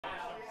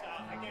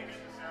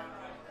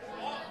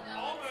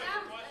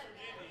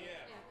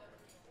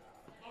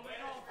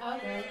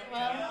Okay,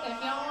 well, if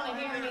y'all want to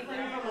hear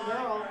anything from a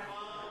girl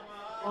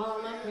while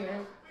I'm up here,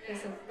 this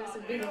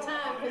would be the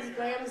time, because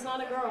Graham's not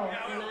a girl,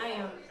 and I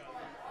am.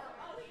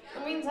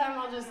 In the meantime,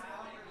 I'll just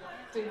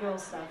do girl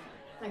stuff,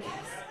 I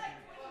guess.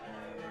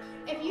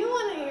 If you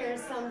want to hear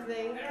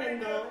something,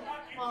 Kendall,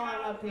 while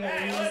I'm up here,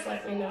 you just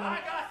let me know. I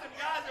got some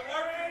guys that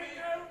work for me.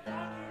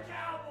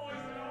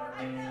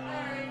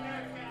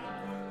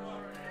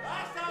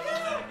 Last time I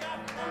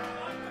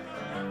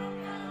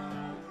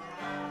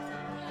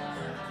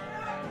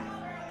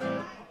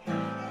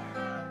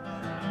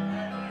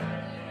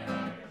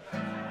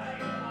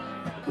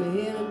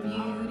Well,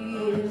 beauty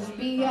is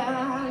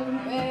beyond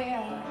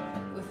repair,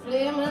 with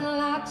flaming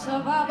lights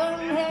of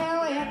auburn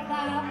hair, with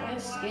lovely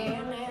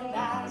skin and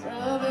eyes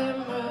of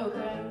emerald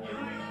green.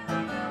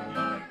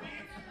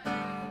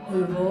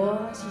 Her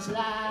voice is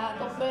like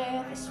a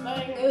breath of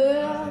spring,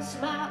 her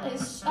smile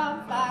is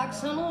soft like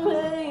summer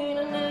rain,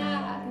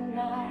 and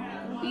I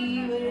can be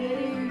with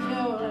you,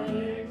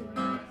 Jolene.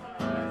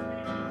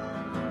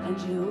 And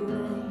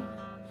Jolene,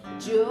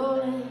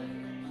 Jolene,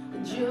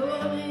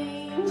 Jolene,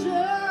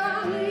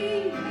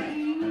 Jolene,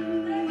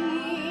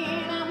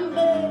 I'm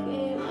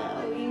begging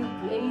of you,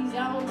 please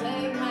don't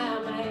take my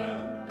man.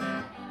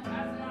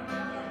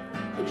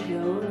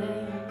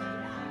 Jolene,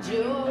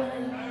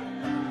 Jolene,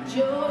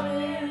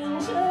 Jolene,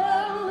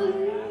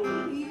 Jolene,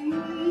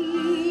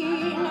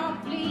 no,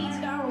 please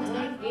don't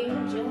take him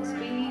just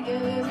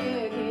because you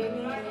can.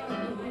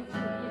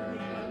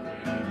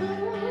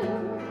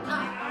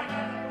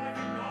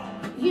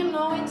 You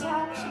know he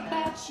talks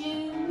about you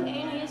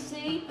and he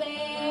says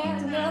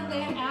there's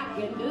nothing I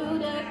can do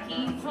to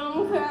keep from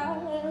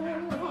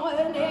crying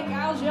when he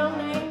calls your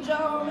name,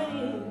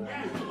 Jolene.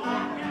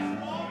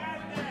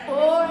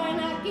 Oh, and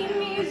I can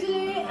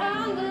easily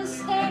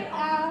understand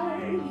how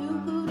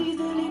you could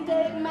easily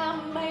take my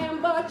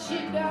man, but you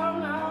don't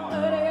know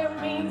what it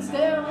means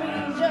to me,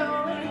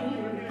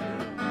 Jolene.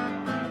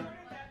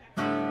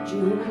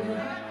 Jolene,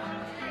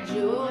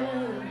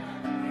 Jolene,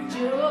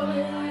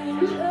 Jolene,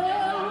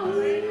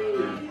 Jolene,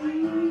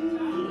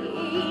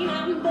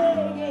 I'm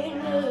begging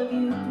of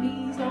you,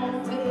 please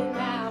don't take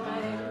my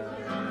man.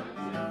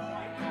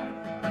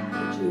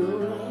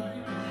 Jolene,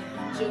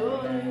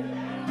 Jolene,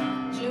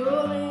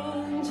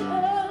 Jolene,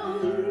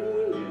 Jolene,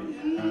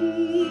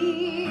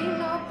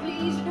 no,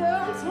 please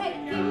don't take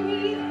me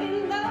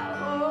even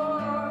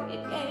though you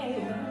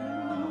can.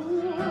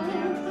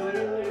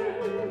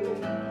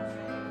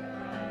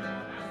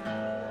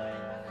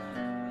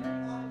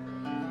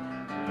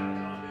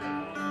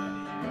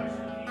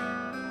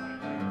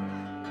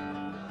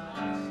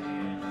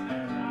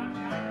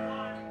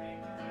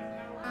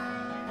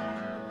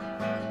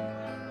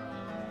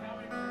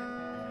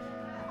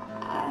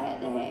 I had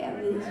to have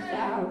this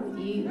vow with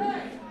you.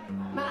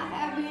 My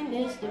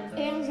happiness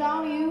depends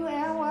on you,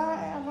 and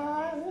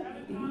whatever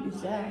you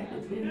decide to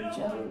do,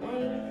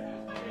 Jolene.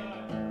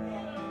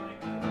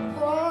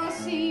 Oh,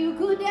 see, you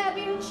could have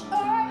your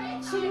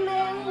choice,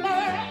 remember,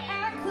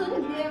 I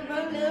could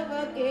never love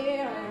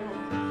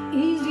again.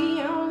 He's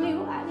the only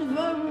one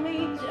for me,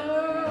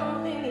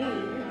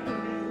 Jolene.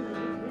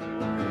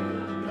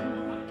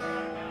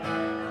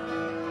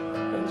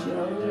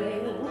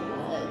 Jolene,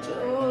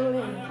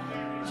 Jolene,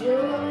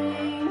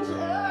 Jolene,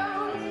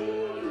 Jolene,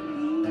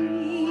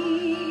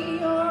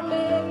 you're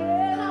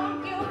begging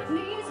of you,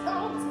 please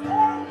don't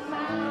take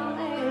my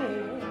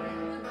man.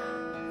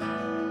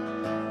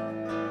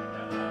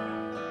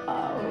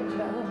 Oh,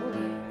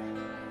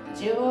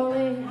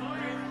 Jolene,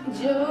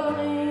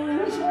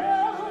 Jolene,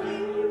 Jolene,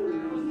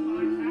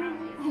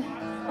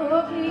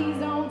 oh, please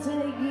don't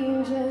take him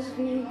just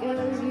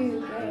because you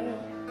can.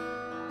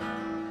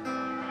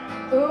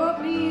 Oh,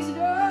 please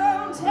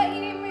don't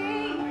take me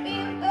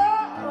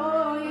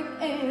before you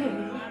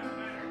can.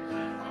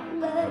 I'm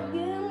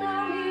begging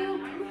of you,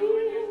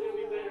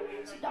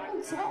 please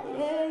don't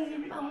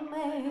take my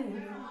man.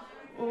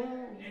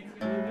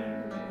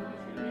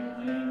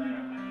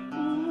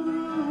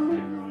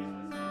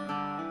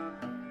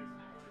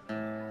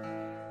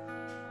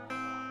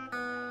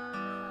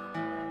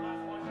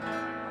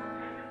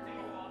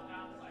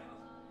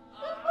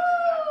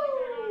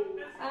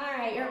 All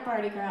right, you're a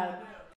party crowd.